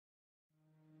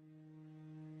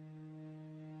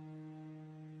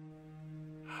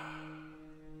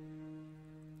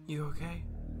You okay?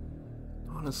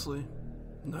 Honestly,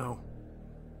 no.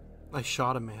 I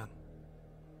shot a man.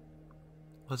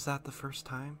 Was that the first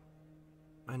time?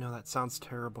 I know that sounds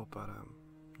terrible, but,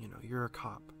 you're a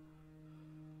cop.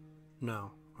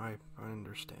 No, I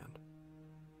understand.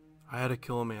 I had to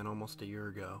kill a man almost a year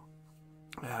ago.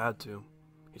 I had to.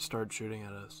 He started shooting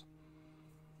at us.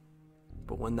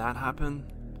 But when that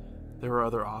happened, there were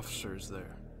other officers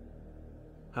there.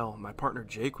 Hell, my partner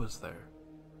Jake was there.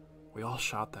 We all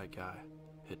shot that guy.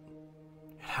 It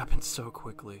happened so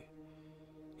quickly.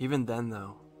 Even then,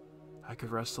 though, I could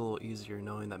rest a little easier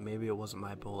knowing that maybe it wasn't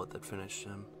my bullet that finished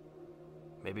him.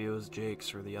 Maybe it was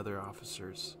Jake's or the other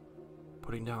officers.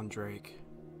 Putting down Drake.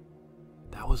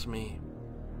 That was me.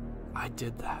 I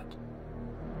did that.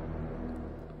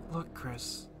 Look,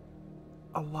 Chris.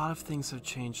 A lot of things have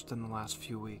changed in the last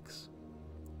few weeks.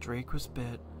 Drake was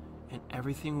bit, and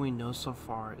everything we know so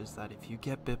far is that if you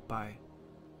get bit by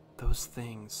those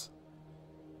things,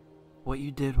 what you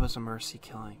did was a mercy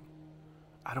killing.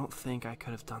 I don't think I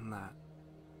could have done that.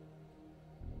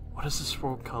 What does this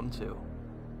world come to?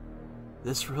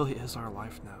 This really is our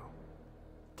life now.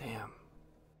 Damn.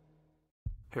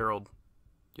 Harold,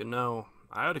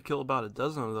 I had to kill about a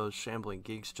dozen of those shambling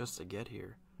geeks just to get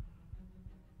here.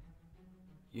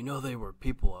 You know they were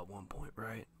people at one point,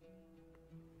 right?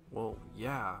 Well,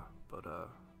 yeah, but,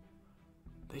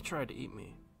 they tried to eat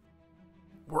me.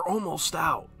 We're almost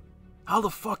out. How the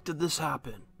fuck did this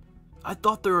happen? I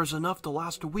thought there was enough to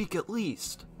last a week at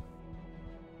least.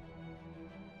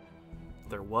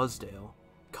 There was, Dale.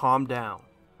 Calm down.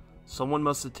 Someone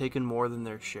must have taken more than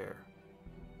their share.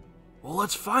 Well,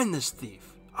 let's find this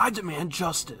thief. I demand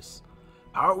justice.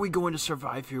 How are we going to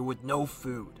survive here with no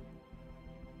food?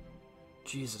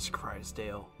 Jesus Christ,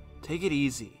 Dale. Take it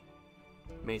easy.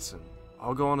 Mason,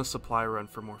 I'll go on a supply run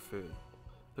for more food.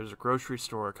 There's a grocery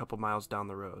store a couple miles down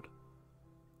the road.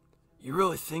 You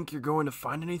really think you're going to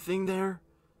find anything there?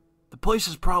 The place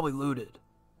is probably looted.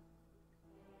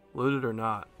 Looted or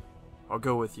not, I'll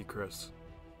go with you, Chris.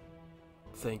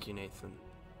 Thank you, Nathan.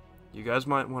 You guys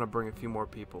might want to bring a few more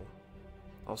people.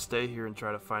 I'll stay here and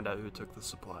try to find out who took the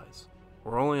supplies.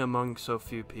 We're only among so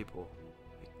few people.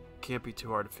 It can't be too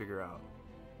hard to figure out.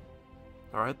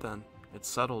 Alright then, it's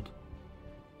settled.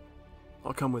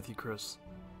 I'll come with you, Chris.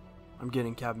 I'm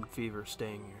getting cabin fever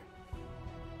staying here.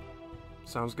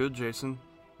 Sounds good, Jason.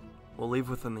 We'll leave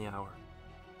within the hour.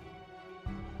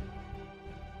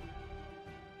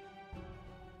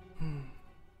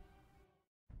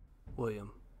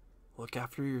 William, look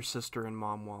after your sister and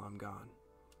Mom while I'm gone.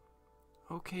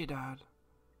 Okay, Dad.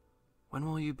 When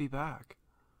will you be back?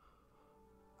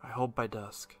 I hope by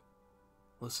dusk.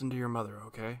 Listen to your mother,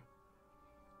 okay?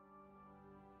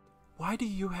 Why do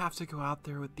you have to go out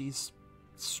there with these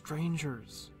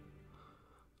strangers?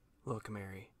 Look,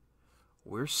 Mary,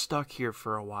 we're stuck here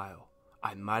for a while.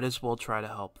 I might as well try to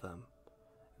help them.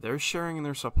 They're sharing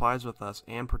their supplies with us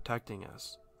and protecting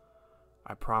us.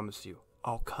 I promise you,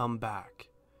 I'll come back.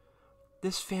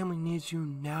 This family needs you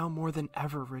now more than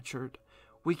ever, Richard.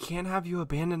 We can't have you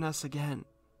abandon us again.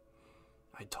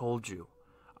 I told you,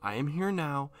 I am here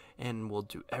now and will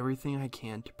do everything I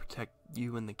can to protect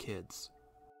you and the kids.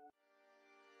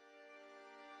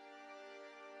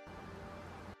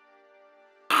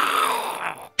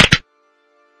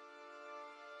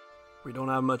 We don't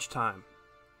have much time.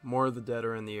 More of the dead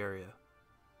are in the area.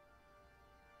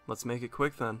 Let's make it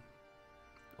quick then.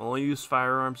 Only use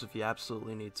firearms if you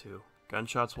absolutely need to.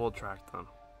 Gunshots will attract them.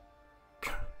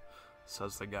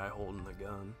 Says the guy holding the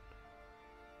gun.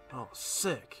 Oh,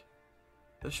 sick.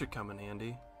 This should come in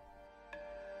handy.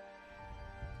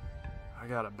 I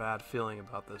got a bad feeling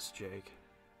about this, Jake.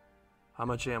 How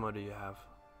much ammo do you have?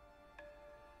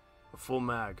 A full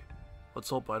mag. Let's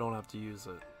hope I don't have to use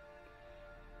it.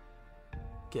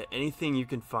 Get anything you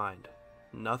can find.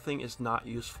 Nothing is not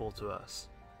useful to us.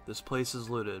 This place is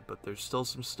looted, but there's still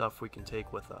some stuff we can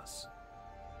take with us.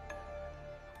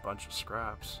 A bunch of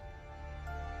scraps.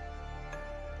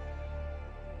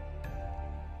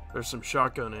 There's some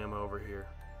shotgun ammo over here.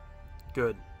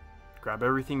 Good. Grab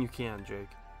everything you can, Jake.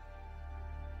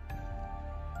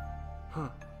 Huh.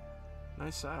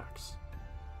 Nice axe.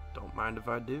 Don't mind if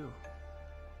I do.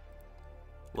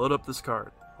 Load up this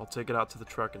cart. I'll take it out to the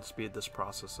truck and speed this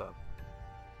process up.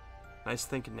 Nice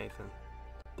thinking, Nathan.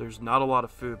 There's not a lot of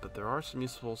food, but there are some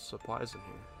useful supplies in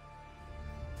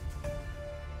here.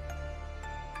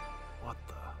 What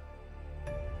the?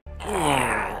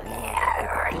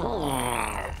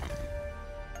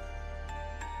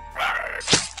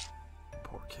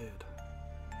 Poor kid.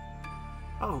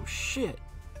 Oh shit!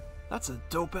 That's a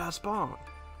dope-ass bong.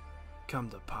 Come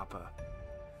to Papa.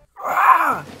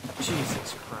 Ah!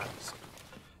 Jesus Christ.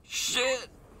 Shit!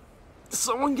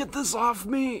 Someone get this off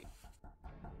me!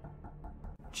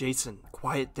 Jason,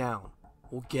 quiet down.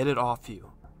 We'll get it off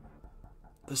you.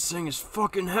 This thing is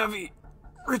fucking heavy.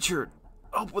 Richard,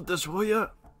 help with this, will ya?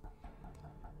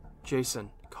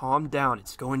 Jason, calm down.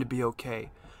 It's going to be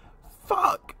okay.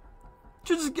 Fuck!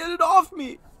 Just get it off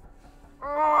me!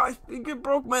 Oh, I think it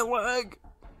broke my leg.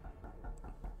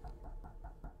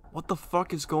 What the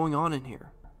fuck is going on in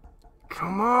here?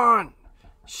 Come on!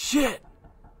 Shit!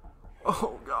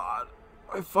 Oh god.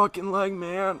 My fucking leg,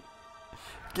 man.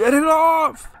 Get it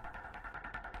off!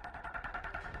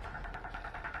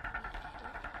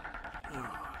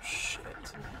 Oh,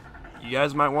 shit. You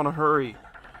guys might want to hurry.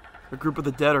 A group of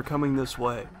the dead are coming this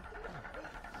way.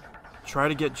 Try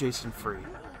to get Jason free.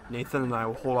 Nathan and I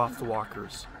will hold off the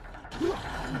walkers.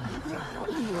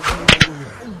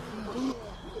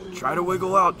 Try to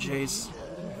wiggle out, Jace.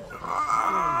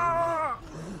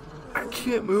 I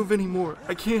can't move anymore.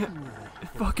 I can't. It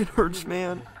fucking hurts,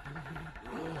 man.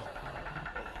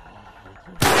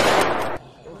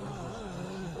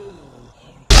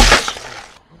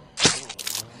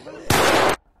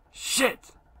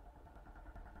 Shit!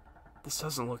 This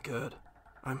doesn't look good.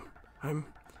 I'm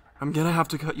gonna have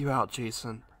to cut you out,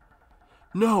 Jason.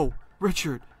 No!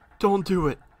 Richard, don't do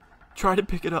it. Try to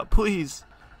pick it up, please.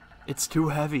 It's too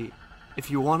heavy. If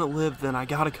you want to live, then I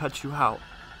gotta cut you out.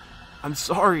 I'm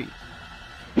sorry.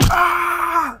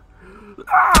 Ah!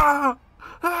 Ah!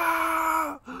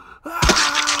 Ah!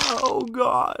 Ah! Oh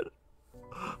god.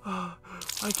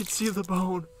 I can see the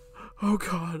bone. Oh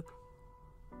god.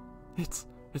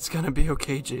 It's gonna be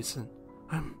okay, Jason.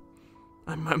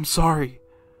 I'm sorry.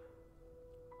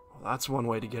 Well, that's one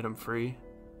way to get him free.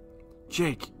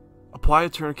 Jake, apply a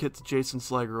tourniquet to Jason's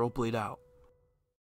leg or he'll bleed out.